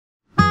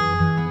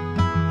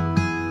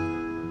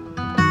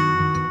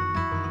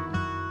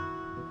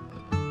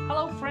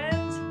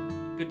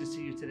good to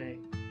see you today.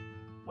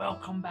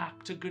 Welcome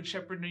back to Good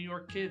Shepherd New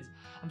York Kids.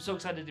 I'm so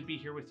excited to be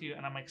here with you,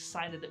 and I'm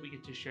excited that we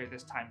get to share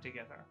this time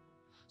together.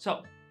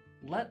 So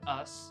let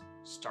us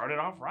start it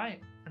off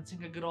right and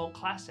sing a good old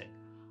classic,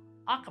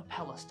 a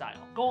cappella style.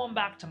 Going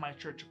back to my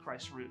Church of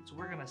Christ roots,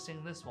 we're going to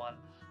sing this one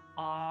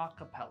a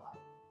cappella.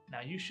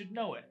 Now you should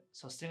know it,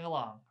 so sing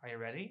along. Are you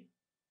ready?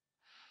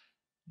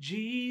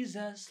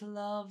 Jesus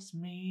loves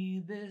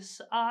me, this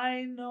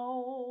I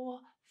know,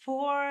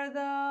 for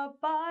the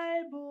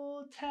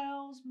Bible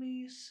tells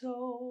me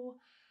so.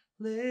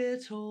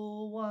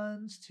 Little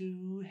ones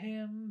to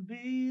him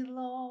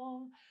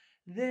belong.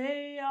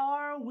 They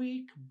are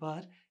weak,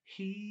 but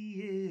he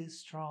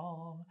is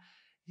strong.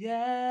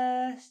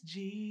 Yes,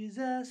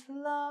 Jesus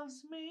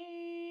loves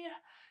me.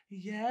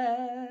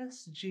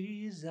 Yes,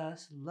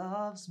 Jesus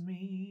loves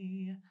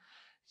me.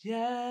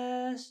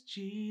 Yes,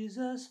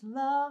 Jesus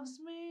loves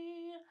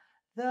me.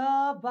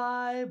 The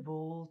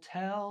Bible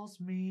tells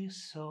me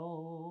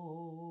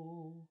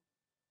so.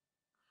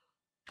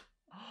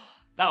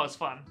 That was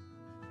fun.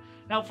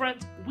 Now,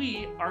 friends,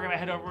 we are going to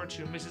head over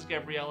to Mrs.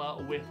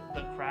 Gabriela with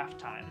the craft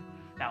time.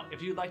 Now,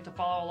 if you'd like to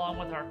follow along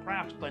with our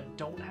craft but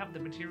don't have the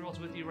materials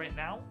with you right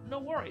now, no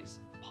worries.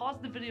 Pause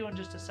the video in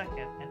just a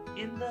second, and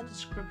in the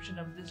description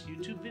of this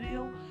YouTube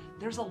video,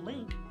 there's a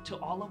link to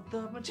all of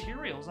the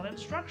materials and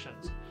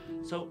instructions.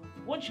 So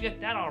once you get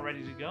that all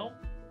ready to go,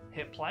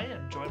 hit play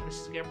and join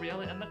Mrs.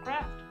 Gabriela in the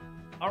craft.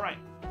 All right,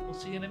 we'll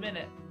see you in a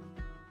minute.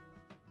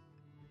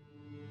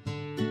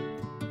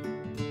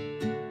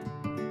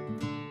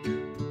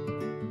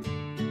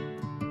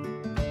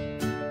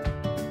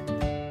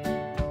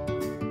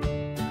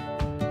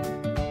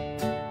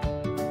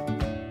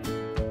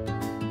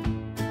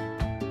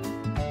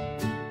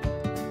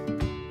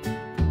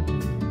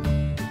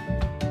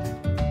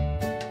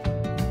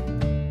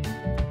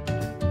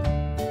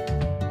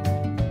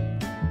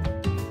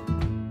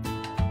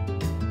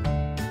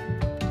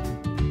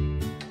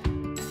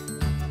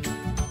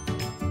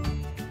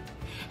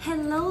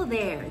 Hello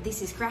there,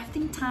 this is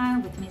Crafting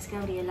Time with Miss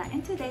Gabriela,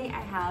 and today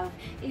I have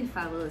a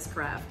fabulous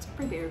craft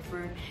prepared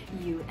for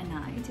you and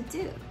I to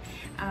do.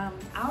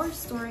 Our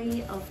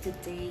story of the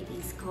day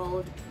is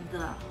called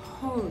the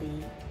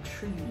Holy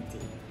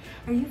Trinity.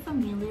 Are you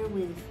familiar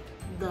with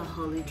the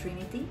Holy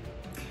Trinity?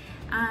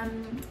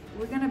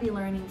 We're gonna be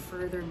learning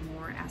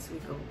furthermore as we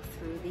go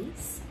through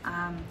this.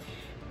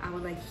 I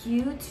would like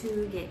you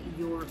to get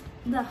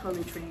the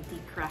Holy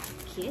Trinity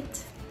craft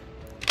kit.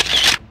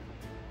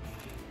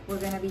 We're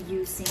going to be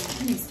using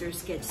Mr.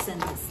 Sketch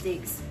Scented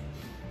Sticks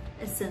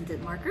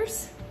scented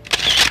markers.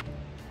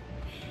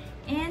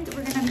 And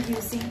we're going to be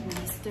using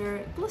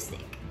Mr. Glue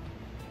Stick.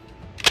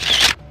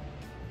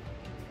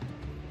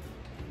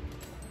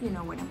 You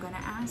know what I'm going to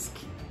ask?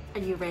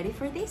 Are you ready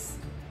for this?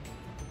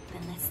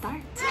 Then let's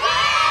start.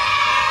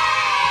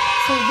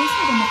 So these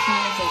are the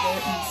materials that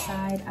are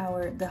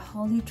inside the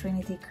Holy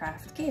Trinity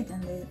craft kit,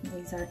 and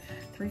these are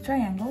 3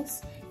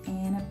 triangles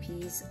and a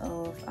piece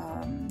of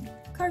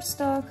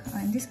cardstock.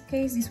 In this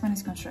case, this one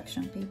is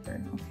construction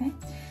paper. Okay,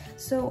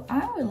 so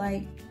I would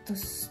like to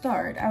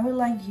start. I would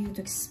like you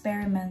to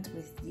experiment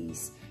with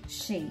these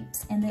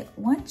shapes, and the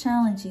one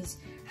challenge is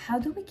how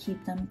do we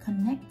keep them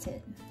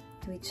connected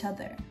to each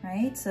other,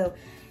 right? So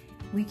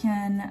we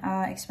can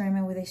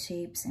experiment with the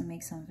shapes and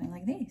make something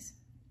like this.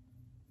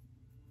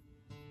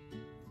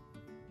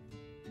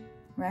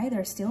 Right,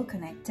 they're still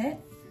connected.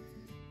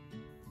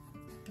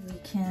 We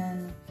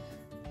can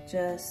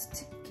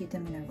just keep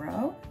them in a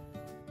row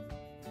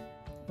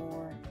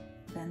or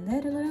bend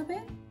it a little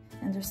bit,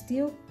 and they're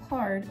still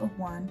part of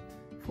one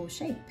full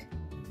shape.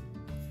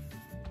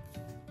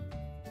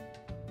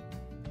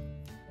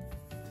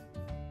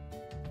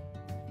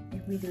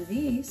 If we do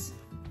these,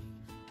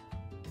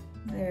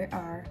 there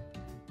are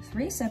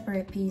 3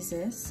 separate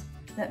pieces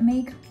that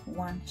make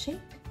one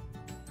shape.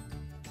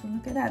 So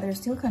look at that, they're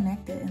still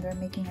connected and they're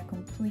making a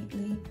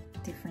completely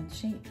different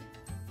shape.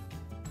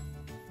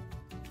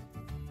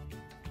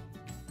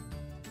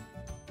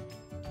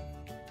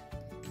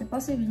 The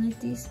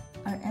possibilities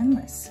are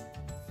endless.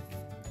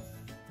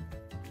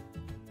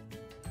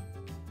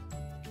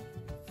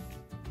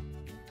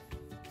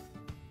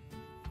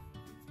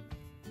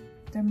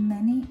 There are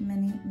many,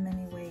 many,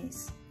 many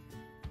ways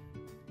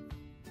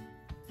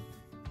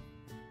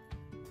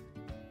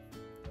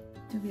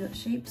to build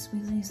shapes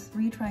with these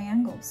 3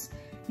 triangles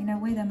in a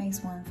way that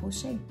makes one full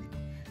shape.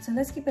 So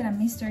let's keep it a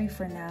mystery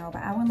for now,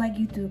 but I would like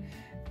you to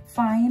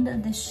find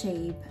the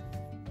shape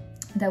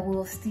that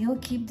will still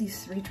keep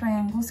these 3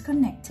 triangles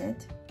connected,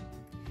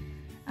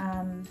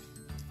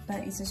 but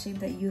it's a shape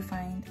that you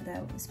find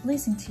that is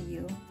pleasing to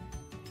you,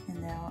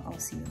 and then I'll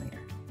see you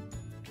later.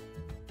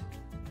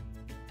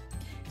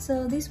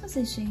 So this was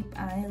a shape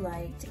I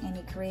liked, and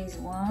it creates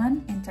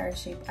one entire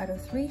shape out of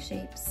 3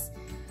 shapes,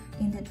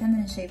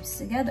 independent shapes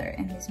together,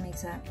 and this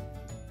makes a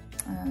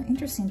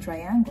interesting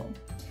triangle.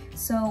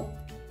 So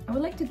I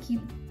would like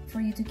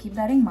for you to keep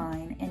that in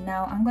mind, and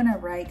now I'm gonna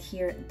write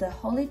here the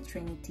Holy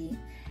Trinity,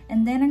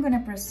 and then I'm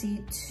gonna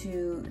proceed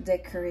to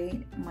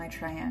decorate my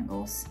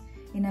triangles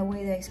in a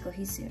way that is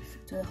cohesive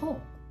to the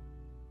whole.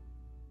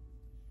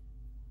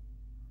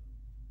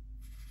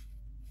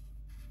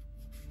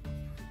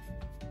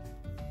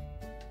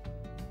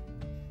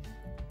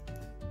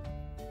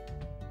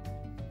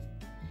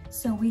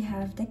 So we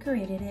have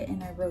decorated it,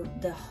 and I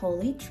wrote the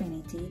Holy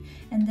Trinity,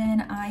 and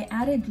then I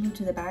added glue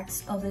to the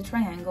backs of the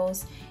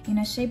triangles in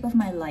a shape of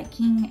my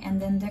liking, and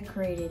then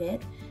decorated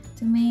it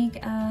to make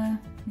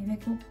maybe a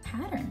cool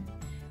pattern.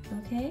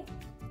 Okay,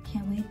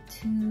 can't wait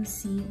to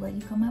see what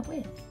you come up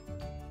with.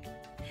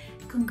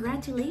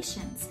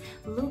 Congratulations!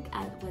 Look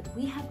at what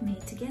we have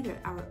made together,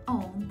 our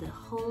own, the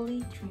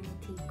Holy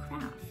Trinity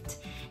craft.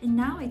 And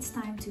now it's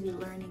time to be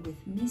learning with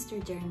Mr.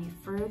 Jeremy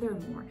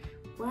furthermore.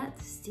 What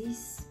does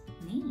this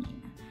mean?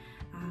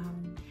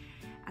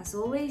 As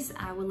always,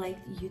 I would like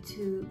you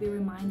to be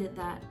reminded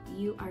that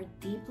you are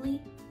deeply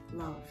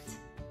loved.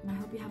 And I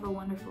hope you have a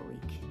wonderful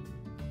week.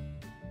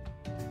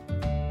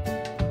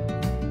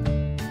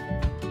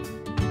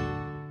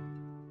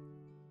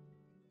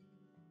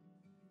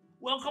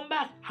 Welcome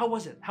back. How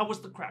was it? How was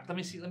the craft? Let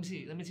me see.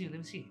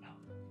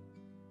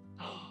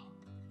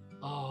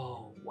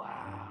 Oh,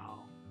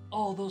 wow.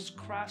 Oh, those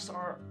crafts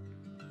are,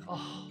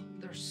 oh,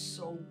 they're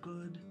so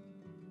good.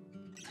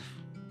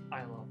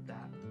 I love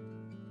that.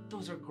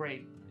 Those are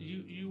great.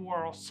 You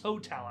are all so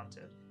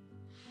talented.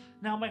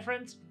 Now, my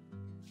friends,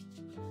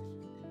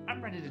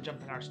 I'm ready to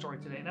jump in our story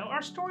today. Now,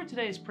 our story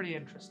today is pretty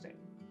interesting.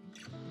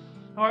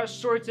 Now, our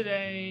story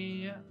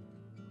today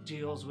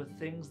deals with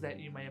things that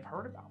you may have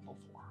heard about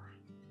before.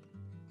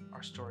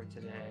 Our story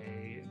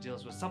today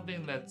deals with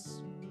something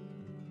that's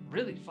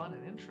really fun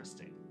and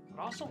interesting, but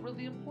also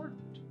really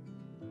important.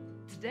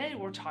 Today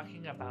we're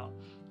talking about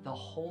the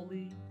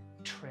Holy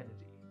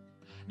Trinity.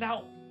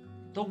 Now,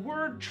 the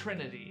word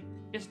Trinity,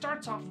 it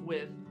starts off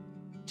with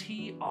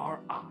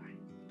T-R-I,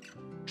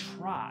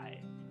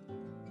 tri.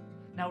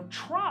 Now,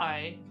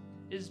 tri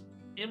is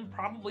in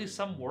probably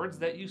some words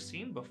that you've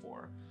seen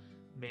before.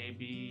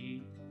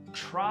 Maybe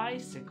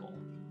tricycle.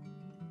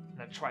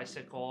 And a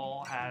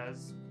tricycle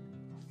has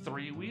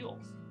 3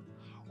 wheels.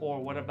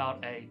 Or what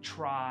about a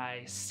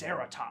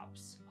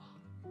triceratops?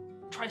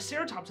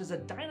 Triceratops is a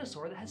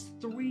dinosaur that has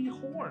 3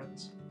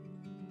 horns.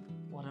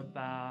 What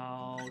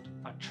about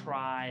a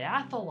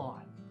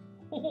triathlon?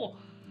 Oh,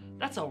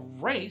 that's a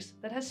race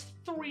that has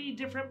 3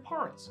 different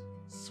parts: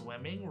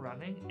 swimming,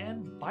 running,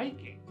 and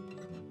biking.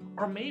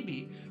 Or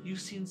maybe you've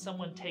seen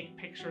someone take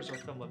pictures or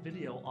film a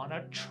video on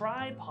a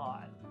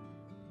tripod.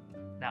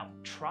 Now,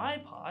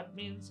 tripod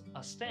means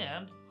a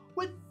stand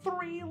with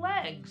 3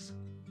 legs.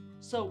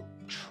 So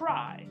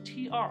tri,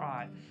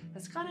 T-R-I,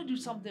 has got to do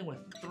something with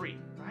 3,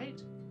 right?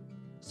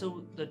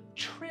 So the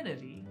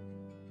Trinity,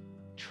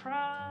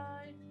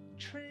 Trinity,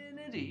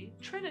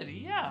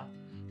 yeah.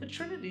 The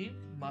Trinity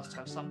must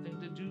have something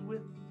to do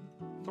with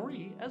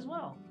 3 as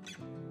well.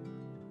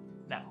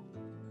 Now,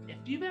 if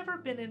you've ever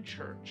been in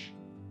church,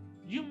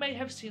 you may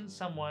have seen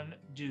someone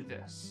do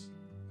this.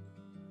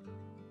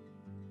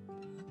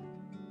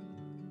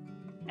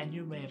 And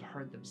you may have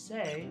heard them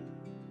say,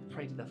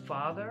 pray to the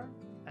Father,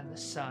 and the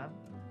Son,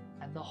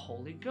 and the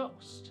Holy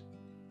Ghost.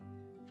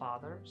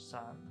 Father,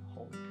 Son,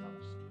 Holy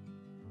Ghost.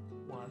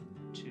 1,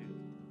 2,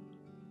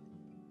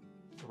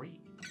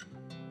 3.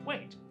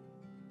 Wait.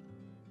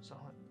 So,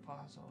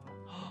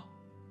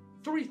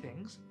 3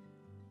 things.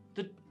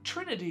 The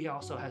Trinity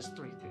also has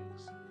 3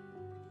 things.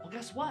 Well,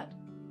 guess what?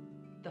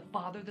 The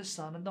Father, the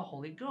Son, and the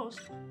Holy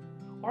Ghost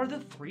are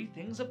the 3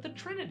 things of the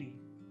Trinity.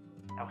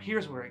 Now,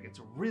 here's where it gets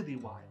really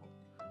wild.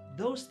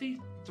 Those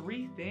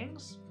 3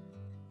 things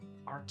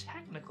are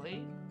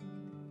technically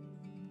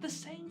the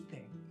same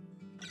thing.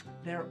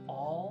 They're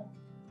all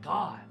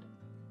God.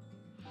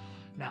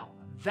 Now,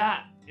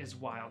 that is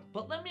wild,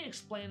 but let me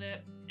explain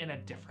it in a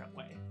different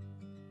way.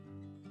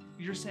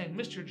 You're saying,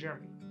 Mr.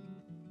 Jeremy,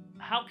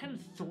 how can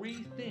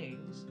 3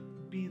 things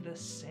be the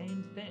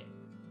same thing?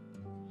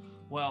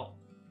 Well,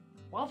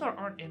 while there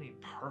aren't any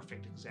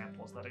perfect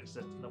examples that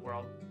exist in the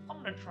world,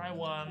 I'm going to try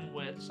one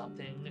with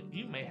something that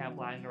you may have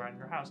lying around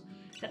your house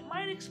that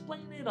might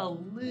explain it a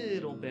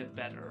little bit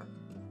better.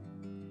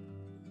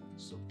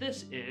 So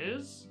this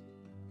is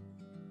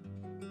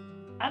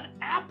an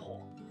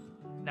apple.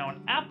 Now,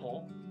 an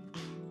apple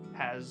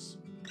has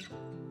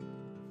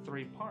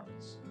 3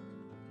 parts.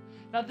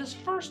 Now, this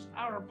first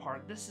outer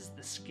part, this is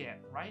the skin,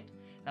 right?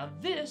 Now,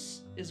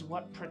 this is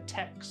what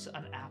protects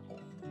an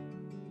apple.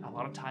 Now, a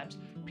lot of times,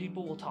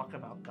 people will talk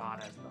about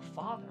God as the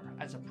Father,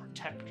 as a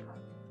protector.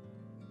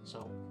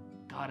 So,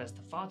 God as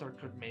the Father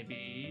could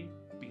maybe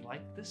be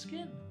like the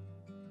skin.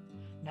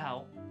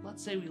 Now,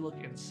 let's say we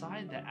look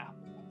inside the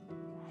apple.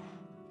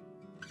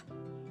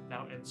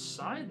 Now,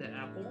 inside the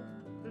apple,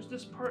 there's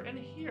this part in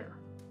here.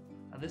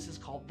 Now, this is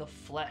called the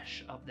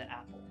flesh of the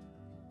apple.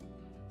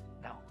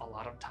 Now, a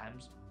lot of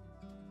times,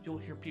 you'll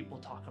hear people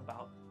talk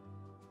about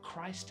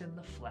Christ in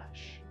the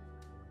flesh.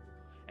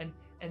 And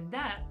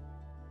that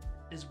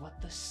is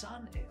what the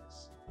Son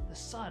is. The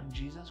Son,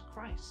 Jesus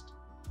Christ.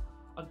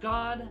 A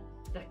God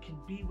that can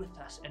be with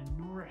us and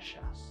nourish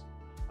us.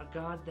 A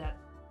God that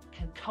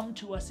can come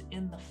to us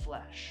in the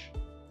flesh.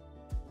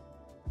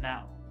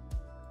 Now,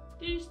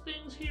 these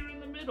things here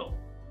in the middle,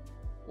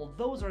 well,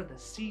 those are the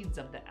seeds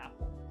of the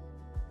apple.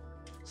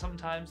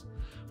 Sometimes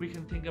we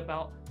can think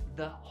about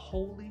the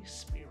Holy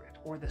Spirit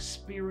or the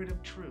Spirit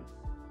of truth.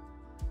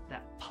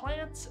 that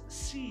plants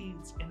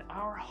seeds in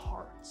our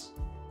hearts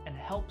and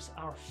helps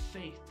our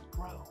faith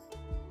grow.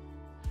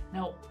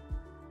 Now,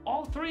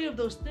 all three of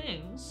those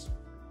things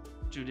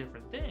do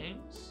different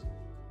things,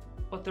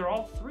 but they're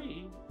all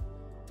three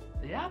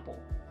the apple.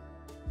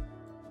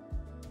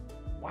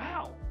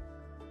 Wow,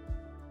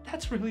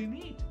 that's really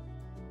neat.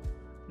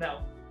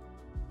 Now,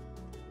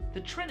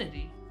 the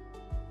Trinity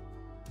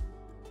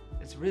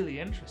is really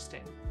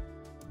interesting,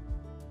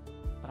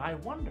 but I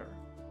wonder,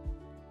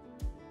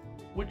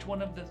 which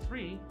one of the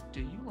three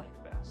do you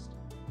like best?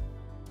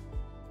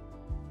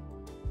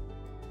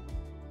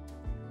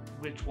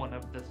 Which one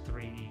of the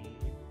three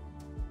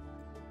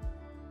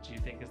do you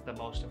think is the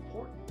most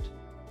important?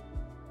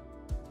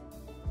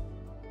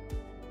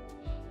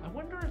 I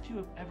wonder if you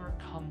have ever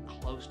come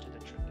close to the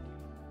Trinity.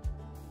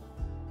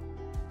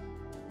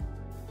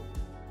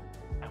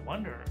 I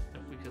wonder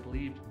if we could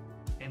leave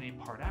any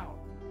part out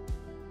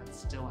and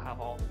still have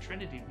all the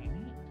Trinity we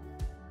need.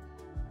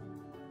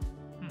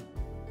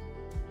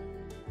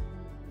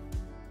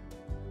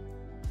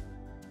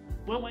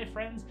 Well, my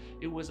friends,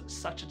 it was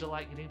such a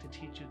delight getting to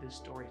teach you this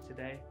story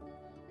today.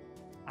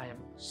 I am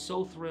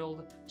so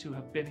thrilled to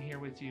have been here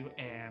with you,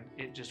 and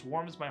it just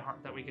warms my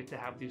heart that we get to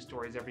have these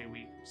stories every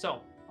week.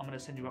 So, I'm going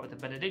to send you out with a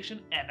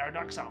benediction and our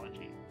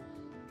doxology.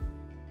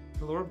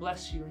 The Lord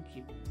bless you and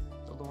keep you.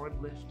 The Lord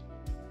lift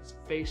his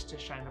face to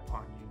shine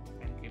upon you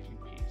and give you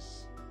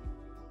peace.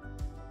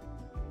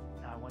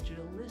 Now, I want you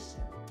to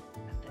listen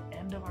at the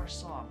end of our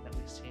song that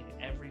we sing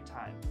every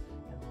time,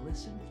 and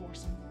listen for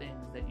some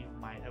things that you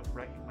might have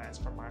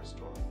recognized from our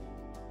story.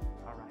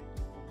 All right.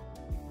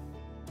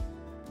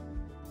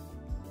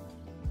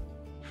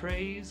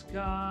 Praise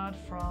God,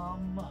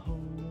 from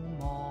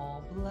whom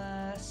all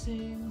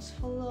blessings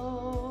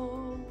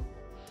flow.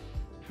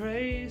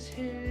 Praise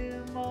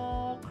him,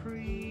 all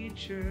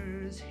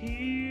creatures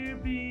here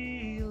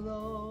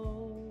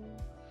below.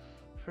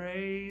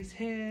 Praise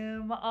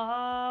him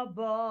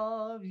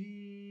above,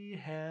 ye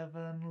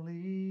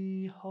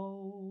heavenly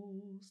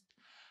host.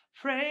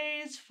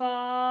 Praise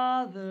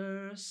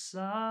Father,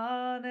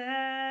 Son,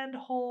 and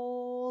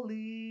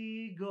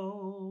Holy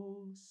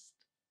Ghost.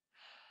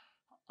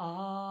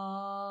 Amen.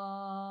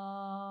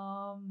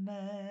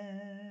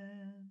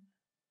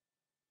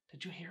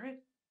 Did you hear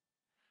it?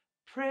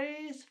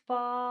 Praise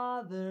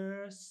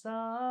Father,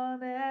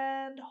 Son,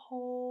 and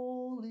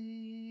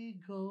Holy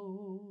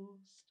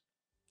Ghost.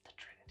 The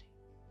Trinity.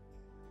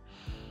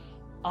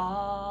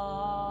 Amen.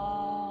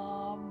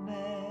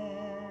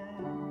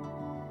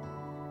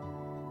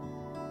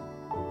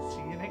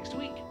 See you next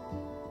week.